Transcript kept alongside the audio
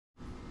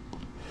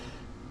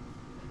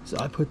So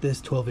I put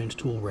this 12-inch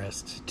tool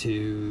rest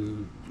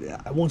to,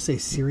 I won't say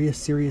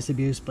serious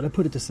abuse, but I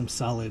put it to some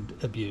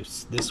solid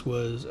abuse. This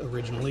was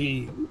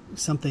originally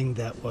something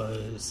that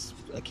was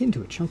akin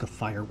to a chunk of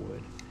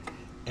firewood.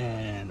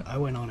 And I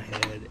went on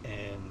ahead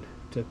and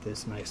took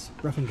this nice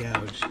rough and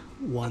gouge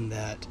one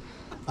that,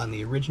 on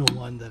the original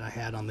one that I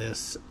had on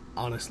this,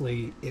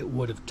 honestly, it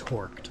would have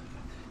torqued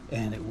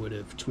and it would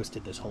have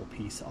twisted this whole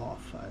piece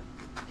off. I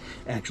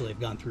actually have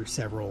gone through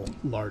several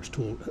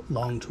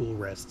long tool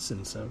rests,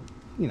 and so,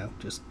 you know,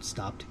 just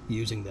stopped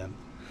using them.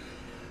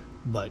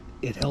 But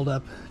it held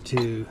up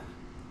to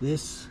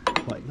this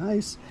quite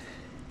nice,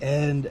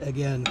 and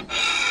again,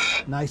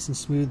 nice and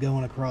smooth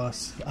going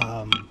across.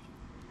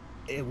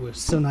 It was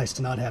so nice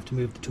to not have to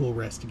move the tool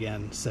rest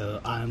again, so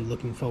I'm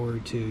looking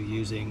forward to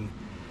using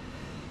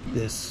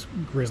this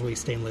Grizzly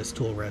stainless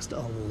tool rest a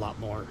lot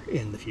more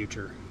in the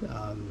future.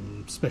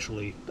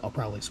 Especially, I'll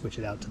probably switch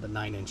it out to the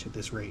 9-inch at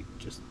this rate,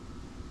 just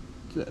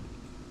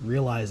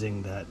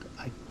realizing that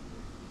I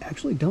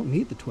actually don't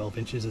need the 12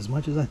 inches as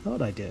much as I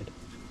thought I did.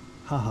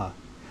 Haha,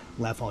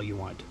 laugh all you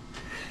want.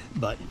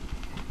 But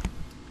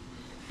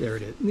there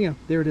it is. Yeah,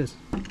 there it is.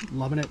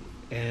 Loving it,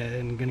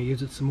 and gonna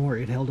use it some more.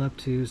 It held up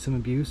to some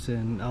abuse,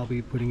 and I'll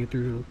be putting it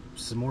through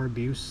some more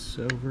abuse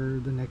over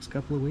the next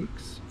couple of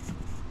weeks.